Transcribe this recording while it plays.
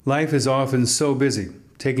Life is often so busy,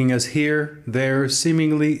 taking us here, there,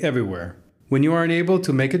 seemingly everywhere. When you aren't able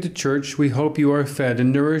to make it to church, we hope you are fed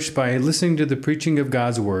and nourished by listening to the preaching of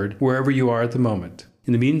God's Word wherever you are at the moment.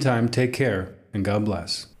 In the meantime, take care, and God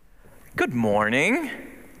bless. Good morning.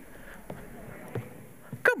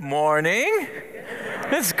 Good morning.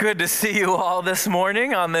 It's good to see you all this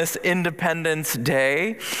morning on this Independence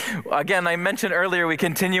Day. Again, I mentioned earlier we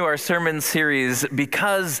continue our sermon series,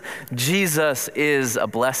 Because Jesus is a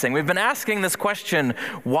Blessing. We've been asking this question,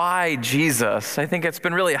 why Jesus? I think it's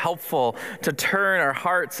been really helpful to turn our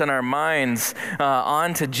hearts and our minds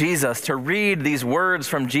onto Jesus, to read these words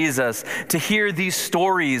from Jesus, to hear these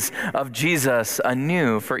stories of Jesus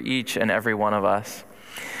anew for each and every one of us.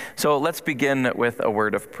 So let's begin with a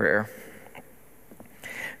word of prayer.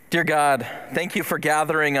 Dear God, thank you for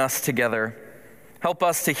gathering us together. Help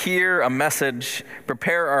us to hear a message,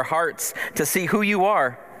 prepare our hearts to see who you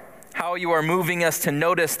are, how you are moving us to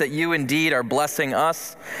notice that you indeed are blessing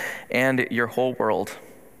us and your whole world.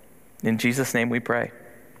 In Jesus' name we pray.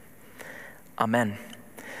 Amen.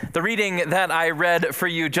 The reading that I read for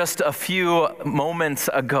you just a few moments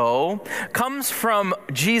ago comes from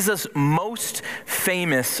Jesus' most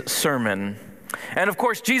famous sermon. And of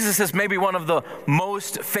course, Jesus is maybe one of the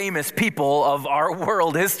most famous people of our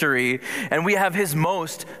world history, and we have his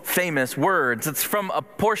most famous words. It's from a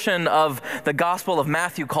portion of the Gospel of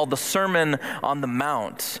Matthew called the Sermon on the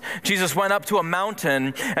Mount. Jesus went up to a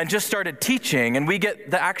mountain and just started teaching, and we get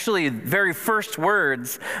the actually very first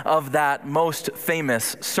words of that most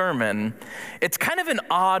famous sermon. It's kind of an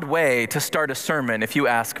odd way to start a sermon, if you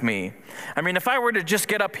ask me. I mean, if I were to just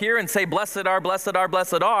get up here and say, blessed are, blessed are,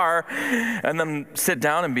 blessed are, and then sit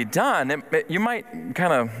down and be done, you might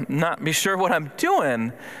kind of not be sure what I'm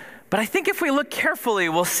doing. But I think if we look carefully,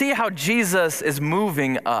 we'll see how Jesus is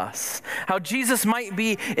moving us, how Jesus might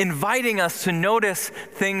be inviting us to notice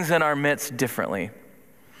things in our midst differently.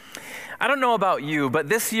 I don't know about you, but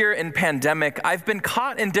this year in pandemic, I've been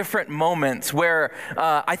caught in different moments where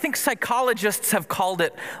I think psychologists have called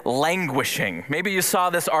it languishing. Maybe you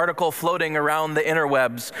saw this article floating around the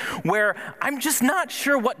interwebs where I'm just not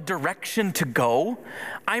sure what direction to go.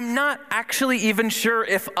 I'm not actually even sure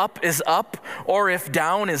if up is up or if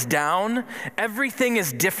down is down. Everything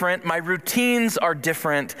is different. My routines are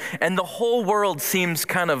different, and the whole world seems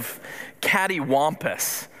kind of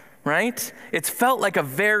cattywampus. Right? It's felt like a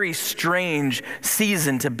very strange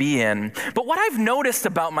season to be in. But what I've noticed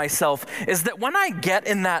about myself is that when I get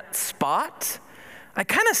in that spot, I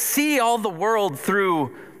kind of see all the world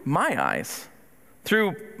through my eyes,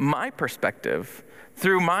 through my perspective,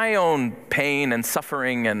 through my own pain and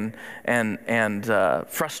suffering and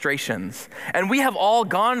frustrations. And we have all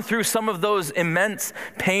gone through some of those immense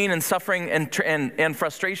pain and suffering and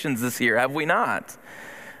frustrations this year, have we not?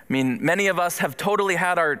 I mean, many of us have totally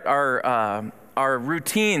had our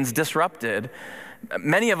routines disrupted.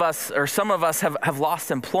 Many of us, or some of us, have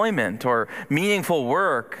lost employment or meaningful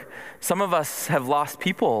work. Some of us have lost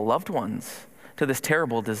people, loved ones, to this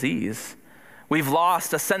terrible disease. We've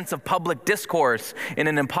lost a sense of public discourse in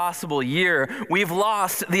an impossible year. We've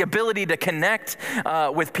lost the ability to connect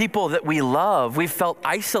with people that we love. We've felt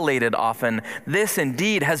isolated often. This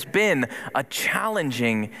indeed has been a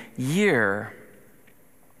challenging year.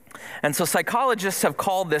 And so psychologists have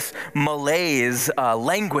called this malaise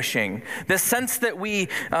languishing, this sense that we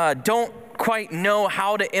don't quite know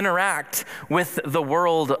how to interact with the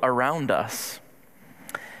world around us.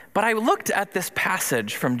 But I looked at this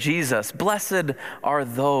passage from Jesus. Blessed are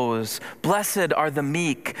those, blessed are the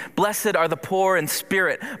meek, blessed are the poor in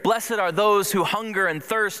spirit, blessed are those who hunger and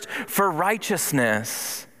thirst for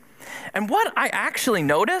righteousness. And what I actually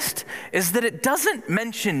noticed is that it doesn't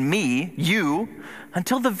mention me, you,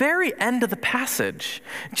 until the very end of the passage.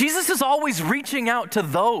 Jesus is always reaching out to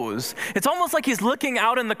those. It's almost like he's looking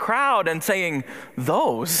out in the crowd and saying,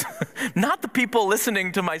 those, not the people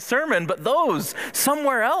listening to my sermon, but those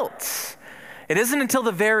somewhere else. It isn't until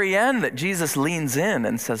the very end that Jesus leans in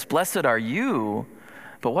and says, blessed are you.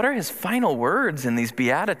 But what are his final words in these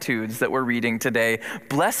Beatitudes that we're reading today?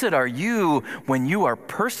 Blessed are you when you are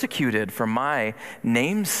persecuted for my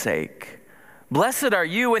name's sake. Blessed are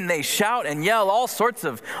you when they shout and yell all sorts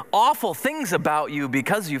of awful things about you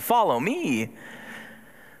because you follow me.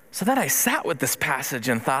 So then I sat with this passage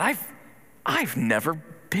and thought, I've never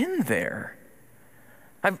been there.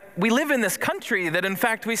 We live in this country that, in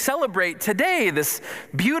fact, we celebrate today, this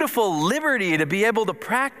beautiful liberty to be able to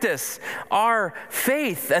practice our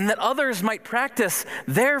faith and that others might practice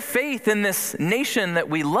their faith in this nation that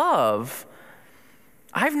we love.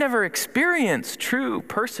 I've never experienced true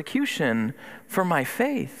persecution for my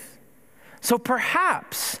faith. So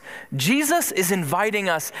perhaps Jesus is inviting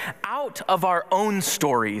us out of our own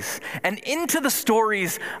stories and into the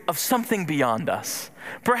stories of something beyond us.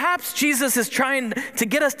 Perhaps Jesus is trying to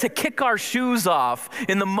get us to kick our shoes off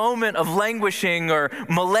in the moment of languishing or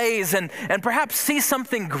malaise and perhaps see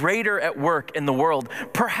something greater at work in the world.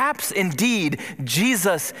 Perhaps indeed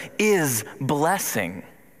Jesus is blessing.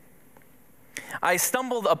 I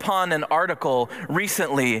stumbled upon an article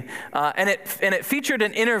recently, and it featured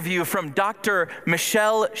an interview from Dr.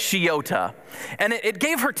 Michelle Shiota. And it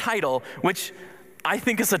gave her title, which I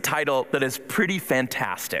think is a title that is pretty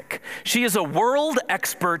fantastic. She is a world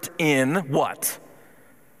expert in what?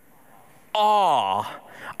 Awe.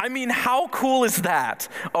 I mean, how cool is that?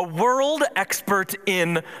 A world expert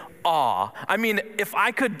in awe. I mean, if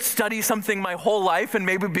I could study something my whole life and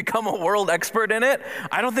maybe become a world expert in it,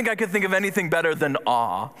 I don't think I could think of anything better than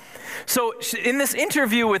awe. So in this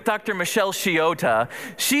interview with Dr. Michelle Shiota,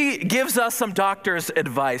 she gives us some doctor's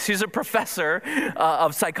advice. She's a professor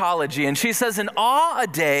of psychology, and she says, an awe a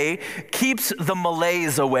day keeps the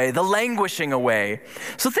malaise away, the languishing away.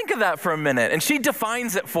 So think of that for a minute, and she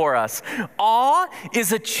defines it for us. Awe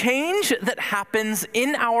is a change that happens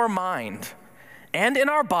in our mind and in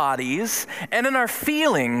our bodies and in our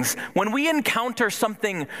feelings when we encounter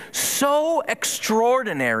something so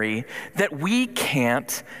extraordinary that we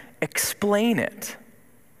can't explain it.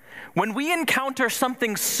 When we encounter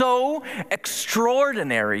something so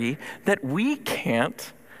extraordinary that we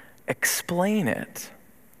can't explain it.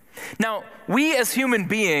 Now, we as human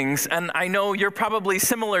beings, and I know you're probably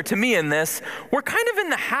similar to me in this, we're kind of in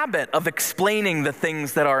the habit of explaining the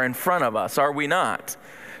things that are in front of us, are we not?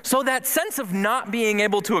 So that sense of not being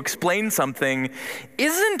able to explain something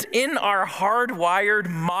isn't in our hardwired,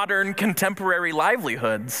 modern, contemporary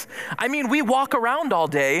livelihoods. I mean, we walk around all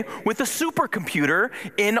day with a supercomputer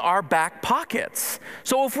in our back pockets.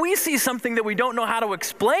 So if we see something that we don't know how to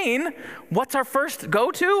explain, what's our first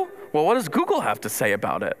go-to? Well, what does Google have to say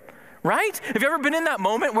about it? Right? Have you ever been in that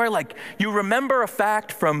moment where like you remember a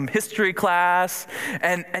fact from history class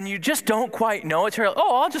and you just don't quite know it? You're like,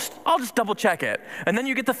 oh, I'll just double check it. And then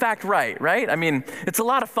you get the fact right? I mean, it's a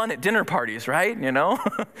lot of fun at dinner parties, right? You know,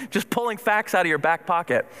 just pulling facts out of your back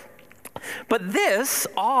pocket. But this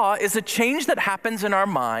awe is a change that happens in our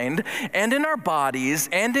mind and in our bodies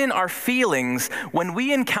and in our feelings when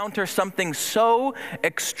we encounter something so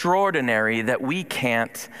extraordinary that we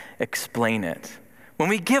can't explain it. When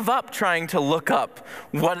we give up trying to look up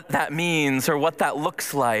what that means or what that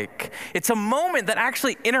looks like, it's a moment that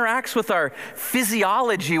actually interacts with our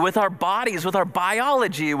physiology, with our bodies, with our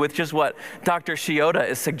biology, which is what Dr. Shiota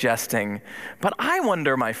is suggesting. But I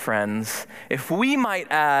wonder, my friends, if we might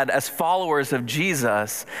add, as followers of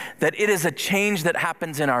Jesus, that it is a change that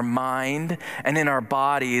happens in our mind and in our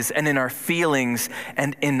bodies and in our feelings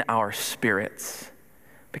and in our spirits.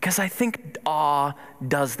 Because I think awe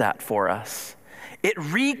does that for us. It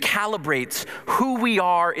recalibrates who we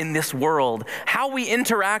are in this world, how we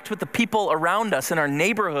interact with the people around us in our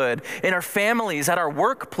neighborhood, in our families, at our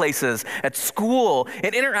workplaces, at school.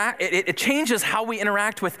 It changes how we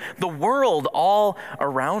interact with the world all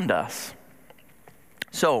around us.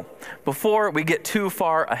 So, before we get too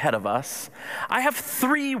far ahead of us, I have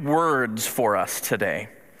 3 words for us today.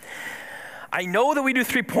 I know that we do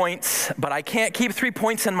 3 points, but I can't keep 3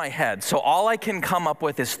 points in my head, so all I can come up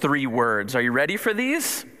with is 3 words. Are you ready for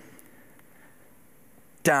these?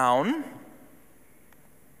 Down,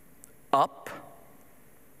 up,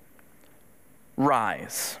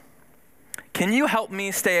 rise. Can you help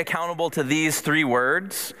me stay accountable to these 3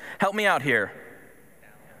 words? Help me out here.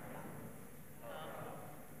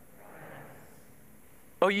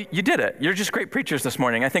 Oh, you did it. You're just great preachers this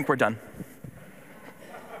morning. I think we're done.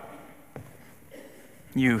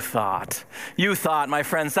 You thought, my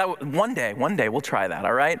friends, that one day we'll try that,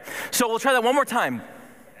 all right? So we'll try that one more time.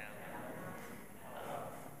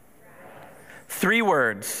 3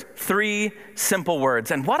 words, 3 simple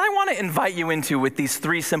words. And what I want to invite you into with these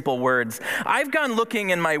 3 simple words, I've gone looking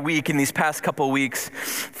in my week, in these past couple weeks,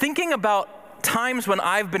 thinking about times when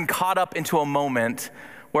I've been caught up into a moment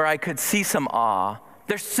where I could see some awe.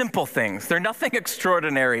 They're simple things. They're nothing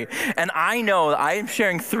extraordinary. And I know that I am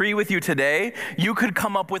sharing 3 with you today. You could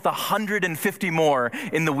come up with 150 more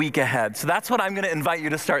in the week ahead. So that's what I'm going to invite you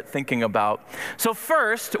to start thinking about. So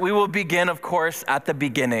first, we will begin, of course, at the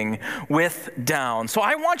beginning with down. So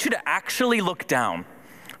I want you to actually look down.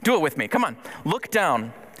 Do it with me. Come on. Look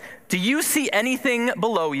down. Do you see anything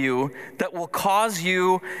below you that will cause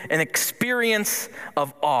you an experience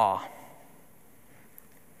of awe?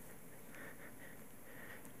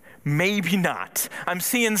 Maybe not. I'm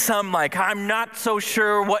seeing some like, I'm not so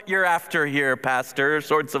sure what you're after here, Pastor,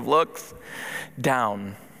 sorts of looks.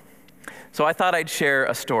 Down. So I thought I'd share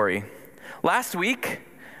a story. Last week,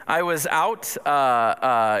 I was out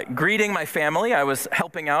greeting my family. I was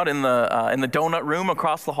helping out in the donut room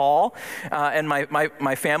across the hall, and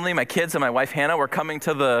my family, my kids and my wife Hannah were coming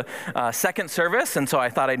to the second service, and so I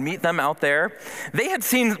thought I'd meet them out there. They had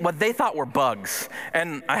seen what they thought were bugs,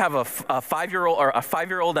 and I have a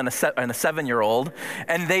 5-year-old and a 7-year-old,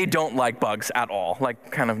 and they don't like bugs at all,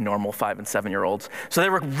 like kind of normal 5 and 7-year-olds. So they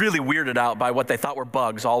were really weirded out by what they thought were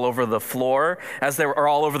bugs all over the floor or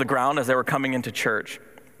all over the ground as they were coming into church.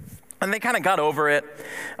 And they kind of got over it.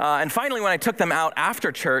 And finally, when I took them out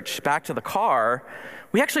after church back to the car,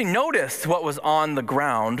 we actually noticed what was on the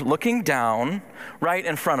ground looking down right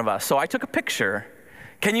in front of us. So I took a picture.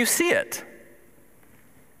 Can you see it?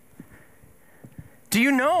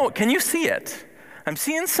 Can you see it? I'm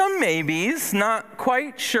seeing some maybes, not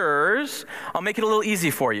quite sures. I'll make it a little easy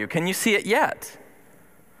for you. Can you see it yet?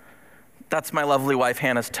 That's my lovely wife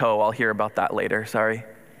Hannah's toe. I'll hear about that later. Sorry,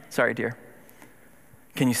 dear.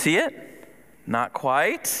 Can you see it? Not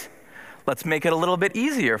quite. Let's make it a little bit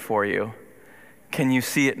easier for you. Can you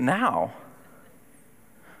see it now?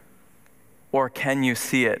 Or can you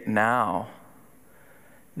see it now?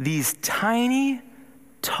 These tiny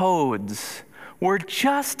toads were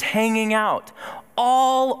just hanging out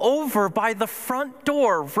all over by the front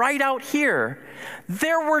door right out here.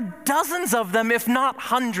 There were dozens of them, if not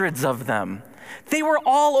hundreds of them. They were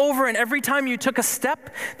all over, and every time you took a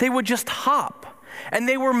step, they would just hop. And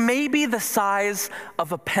they were maybe the size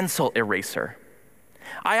of a pencil eraser.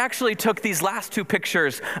 I actually took these last two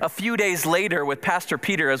pictures a few days later with Pastor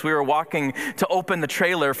Peter as we were walking to open the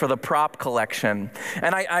trailer for the prop collection.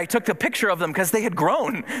 And I took the picture of them because they had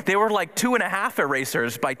grown. They were like 2.5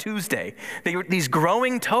 erasers by Tuesday. They were these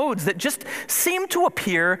growing toads that just seemed to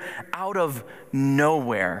appear out of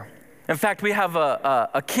nowhere. In fact, we have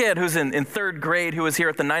a kid who's in third grade who was here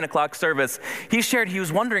at the 9 o'clock service. He shared he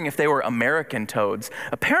was wondering if they were American toads.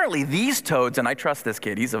 Apparently these toads, and I trust this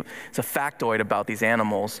kid, it's a factoid about these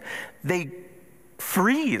animals, they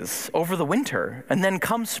freeze over the winter, and then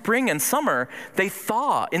come spring and summer, they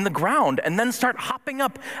thaw in the ground and then start hopping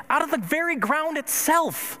up out of the very ground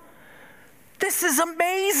itself. This is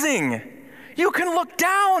amazing. You can look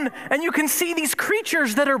down and you can see these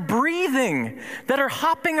creatures that are breathing, that are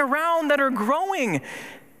hopping around, that are growing.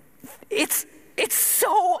 It's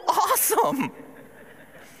so awesome.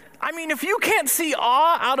 I mean, if you can't see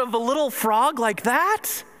awe out of a little frog like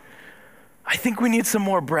that, I think we need some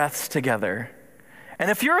more breaths together.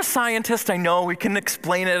 And if you're a scientist, I know we can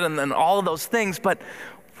explain it and all of those things, but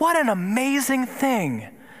what an amazing thing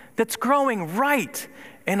that's growing right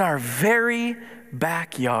in our very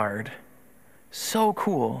backyard. So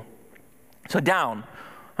cool. So down.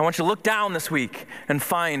 I want you to look down this week and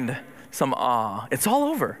find some awe. It's all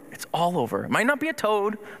over. It's all over. It might not be a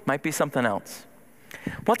toad, might be something else.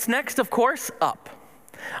 What's next, of course? Up.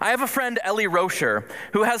 I have a friend, Ellie Rocher,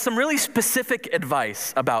 who has some really specific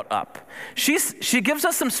advice about up. She gives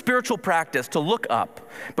us some spiritual practice to look up,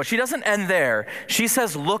 but she doesn't end there. She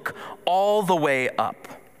says, look all the way up.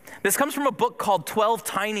 This comes from a book called 12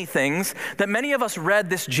 Tiny Things that many of us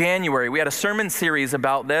read this January. We had a sermon series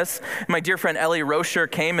about this. My dear friend Ellie Rocher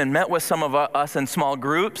came and met with some of us in small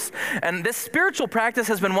groups. And this spiritual practice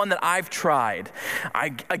has been one that I've tried.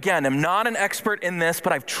 I, again, am not an expert in this,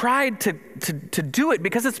 but I've tried to do it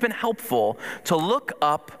because it's been helpful to look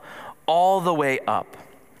up all the way up.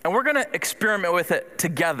 And we're going to experiment with it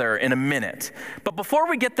together in a minute. But before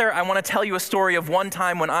we get there, I want to tell you a story of one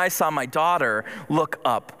time when I saw my daughter look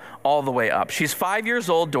up all the way up. She's 5 years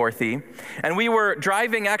old, Dorothy, and we were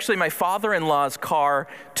driving actually my father-in-law's car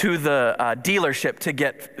to the dealership to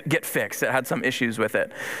get fixed. It had some issues with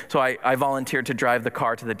it. So I volunteered to drive the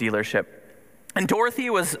car to the dealership. And Dorothy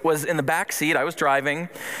was in the back seat. I was driving,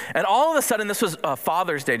 and all of a sudden, this was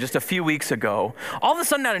Father's Day, just a few weeks ago. All of a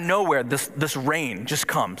sudden, out of nowhere, this rain just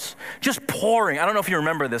comes, just pouring. I don't know if you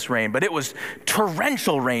remember this rain, but it was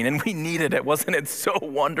torrential rain, and we needed it. Wasn't it so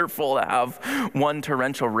wonderful to have one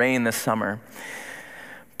torrential rain this summer?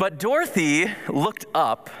 But Dorothy looked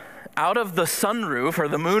up out of the sunroof or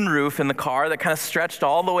the moonroof in the car that kind of stretched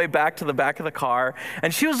all the way back to the back of the car.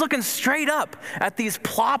 And she was looking straight up at these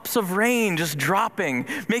plops of rain just dropping,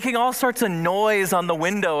 making all sorts of noise on the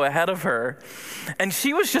window ahead of her. And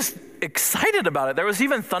she was just excited about it. There was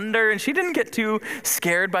even thunder, and she didn't get too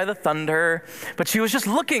scared by the thunder, but she was just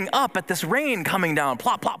looking up at this rain coming down,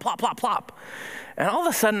 plop, plop, plop, plop, plop. And all of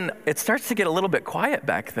a sudden, it starts to get a little bit quiet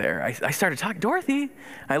back there. I started talking, Dorothy.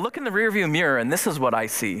 I look in the rearview mirror, and this is what I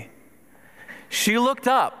see. She looked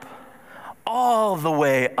up all the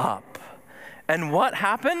way up. And what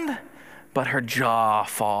happened? But her jaw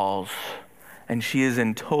falls, and she is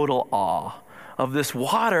in total awe of this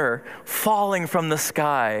water falling from the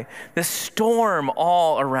sky, this storm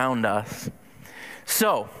all around us.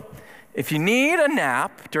 So, if you need a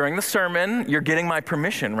nap during the sermon, you're getting my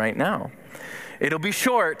permission right now. It'll be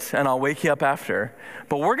short, and I'll wake you up after.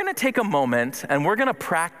 But we're going to take a moment, and we're going to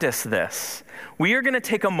practice this. We are going to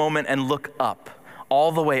take a moment and look up,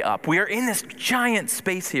 all the way up. We are in this giant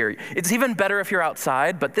space here. It's even better if you're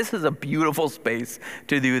outside, but this is a beautiful space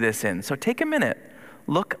to do this in. So take a minute,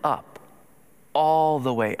 look up, all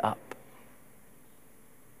the way up.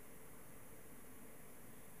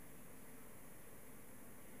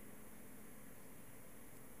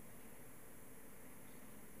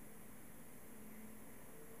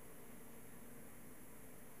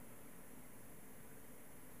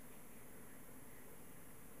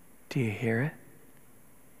 Do you hear it?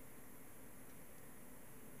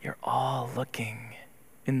 You're all looking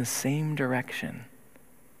in the same direction.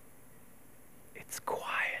 It's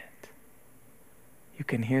quiet. You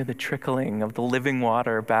can hear the trickling of the living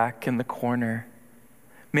water back in the corner.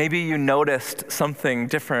 Maybe you noticed something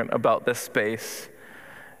different about this space.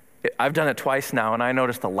 I've done it twice now, and I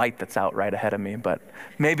noticed the light that's out right ahead of me, but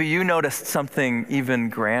maybe you noticed something even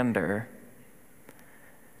grander.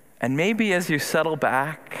 And maybe as you settle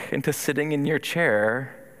back into sitting in your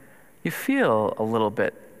chair, you feel a little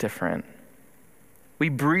bit different. We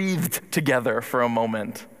breathed together for a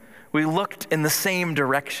moment. We looked in the same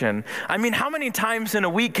direction. I mean, how many times in a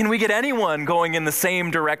week can we get anyone going in the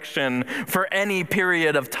same direction for any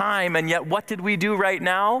period of time? And yet, what did we do right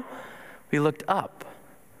now? We looked up,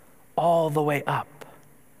 all the way up.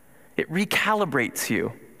 It recalibrates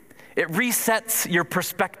you. It resets your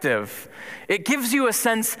perspective. It gives you a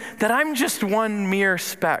sense that I'm just one mere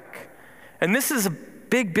speck. And this is a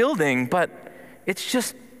big building, but it's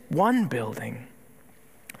just one building.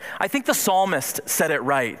 I think the psalmist said it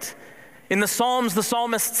right. In the Psalms, the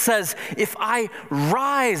psalmist says, if I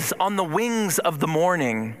rise on the wings of the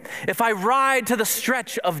morning, if I ride to the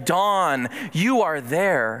stretch of dawn, you are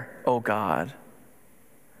there, O God.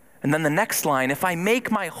 And then the next line, if I make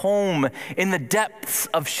my home in the depths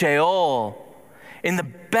of Sheol, in the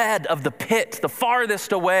bed of the pit, the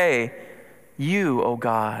farthest away, you, O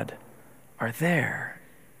God, are there.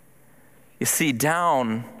 You see,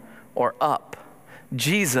 down or up,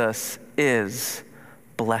 Jesus is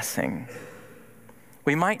blessing.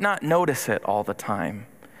 We might not notice it all the time.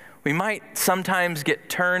 We might sometimes get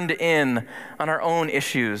turned in on our own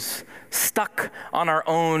issues, stuck on our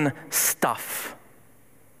own stuff.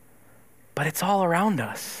 But it's all around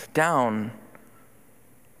us, down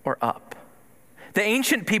or up. The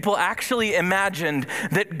ancient people actually imagined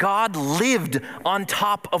that God lived on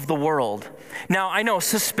top of the world. Now, I know,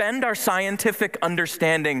 suspend our scientific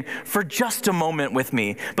understanding for just a moment with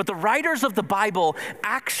me, but the writers of the Bible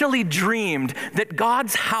actually dreamed that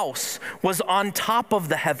God's house was on top of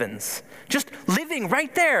the heavens, just living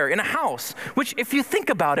right there in a house, which if you think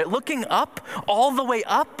about it, looking up, all the way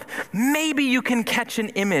up, maybe you can catch an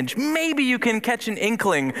image, maybe you can catch an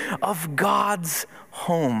inkling of God's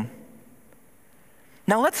home.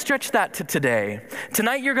 Now let's stretch that to today.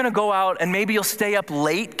 Tonight you're going to go out and maybe you'll stay up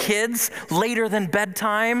late, kids, later than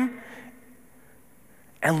bedtime,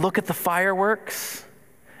 and look at the fireworks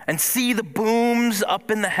and see the booms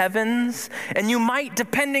up in the heavens. And you might,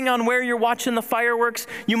 depending on where you're watching the fireworks,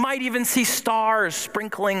 you might even see stars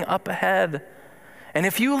sprinkling up ahead. And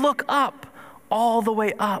if you look up, all the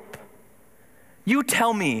way up, you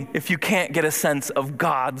tell me if you can't get a sense of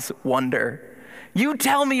God's wonder. You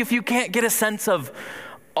tell me if you can't get a sense of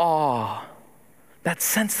awe, that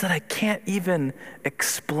sense that I can't even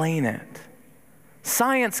explain it.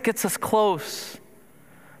 Science gets us close,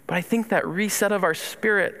 but I think that reset of our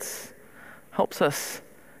spirits helps us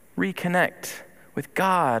reconnect with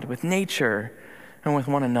God, with nature, and with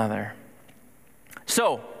one another.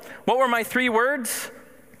 So, what were my 3 words?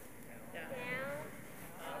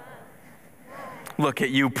 Look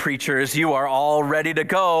at you preachers, you are all ready to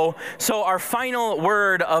go. So our final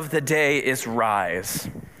word of the day is rise.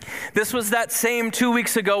 This was that same 2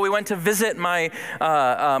 weeks ago. We went to visit my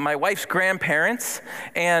wife's grandparents,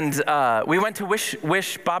 and we went to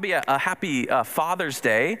wish Bobby a happy Father's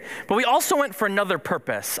Day, but we also went for another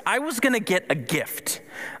purpose. I was going to get a gift,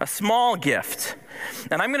 a small gift,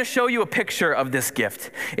 and I'm going to show you a picture of this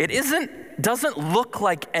gift. It doesn't look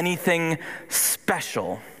like anything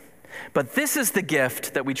special. But this is the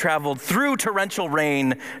gift that we traveled through torrential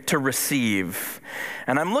rain to receive.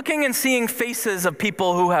 And I'm looking and seeing faces of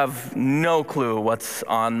people who have no clue what's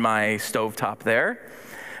on my stovetop there.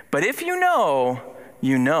 But if you know,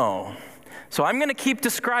 you know. So I'm going to keep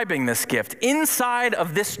describing this gift. Inside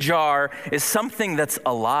of this jar is something that's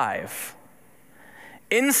alive.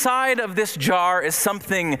 Inside of this jar is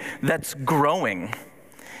something that's growing.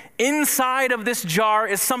 Inside of this jar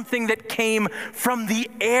is something that came from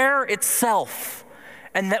the air itself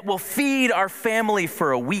and that will feed our family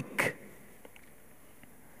for a week.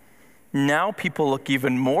 Now people look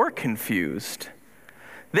even more confused.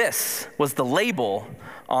 This was the label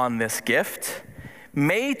on this gift.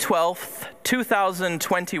 May 12th,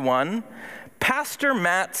 2021, Pastor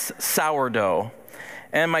Matt's sourdough.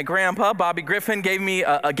 And my grandpa, Bobby Griffin, gave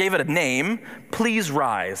it a name, Please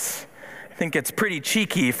Rise. I think it's pretty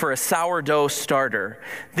cheeky for a sourdough starter.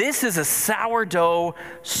 This is a sourdough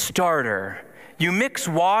starter. You mix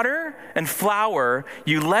water and flour,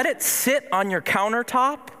 you let it sit on your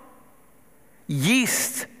countertop.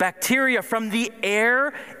 Yeast, bacteria from the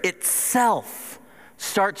air itself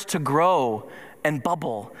starts to grow and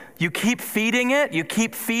bubble. You keep feeding it, you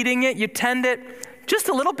tend it just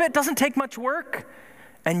a little bit, doesn't take much work,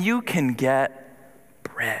 and you can get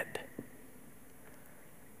bread.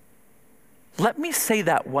 Let me say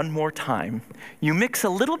that one more time. You mix a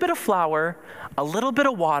little bit of flour, a little bit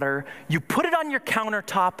of water, you put it on your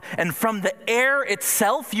countertop, and from the air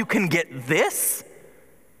itself, you can get this?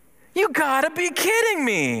 You gotta be kidding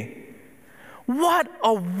me. What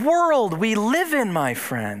a world we live in, my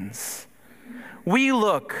friends. We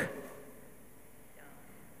look,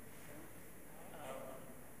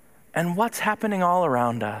 and what's happening all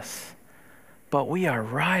around us? But we are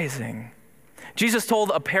rising. Jesus told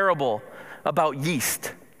a parable about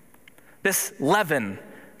yeast, this leaven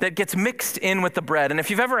that gets mixed in with the bread. And if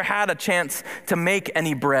you've ever had a chance to make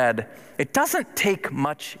any bread, it doesn't take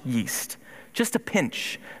much yeast, just a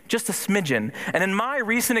pinch, just a smidgen. And in my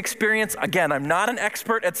recent experience, again, I'm not an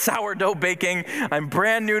expert at sourdough baking. I'm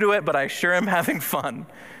brand new to it, but I sure am having fun.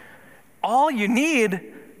 All you need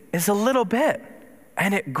is a little bit,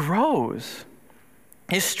 and it grows.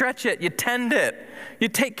 You stretch it, you tend it, you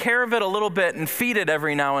take care of it a little bit and feed it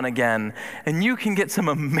every now and again, and you can get some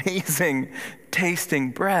amazing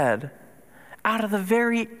tasting bread out of the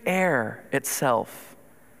very air itself.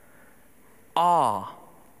 All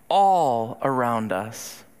around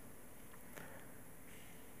us.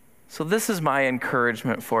 So this is my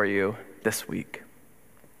encouragement for you this week.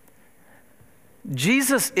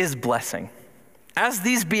 Jesus is blessing. As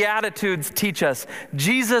these Beatitudes teach us,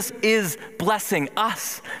 Jesus is blessing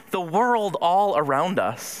us, the world all around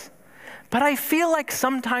us. But I feel like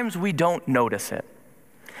sometimes we don't notice it.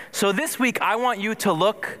 So this week, I want you to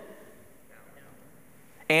look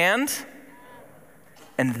and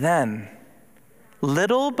then,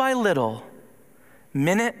 little by little,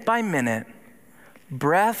 minute by minute,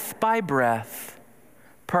 breath by breath,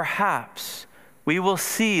 perhaps we will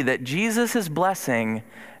see that Jesus is blessing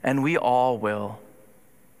and we all will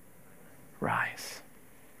rise.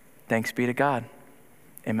 Thanks be to God.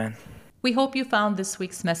 Amen. We hope you found this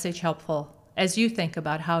week's message helpful as you think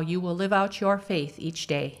about how you will live out your faith each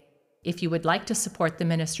day. If you would like to support the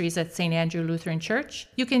ministries at St. Andrew Lutheran Church,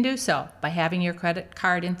 you can do so by having your credit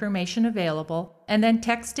card information available and then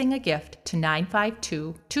texting a gift to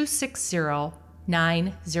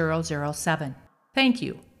 952-260-9007. Thank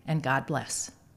you, and God bless.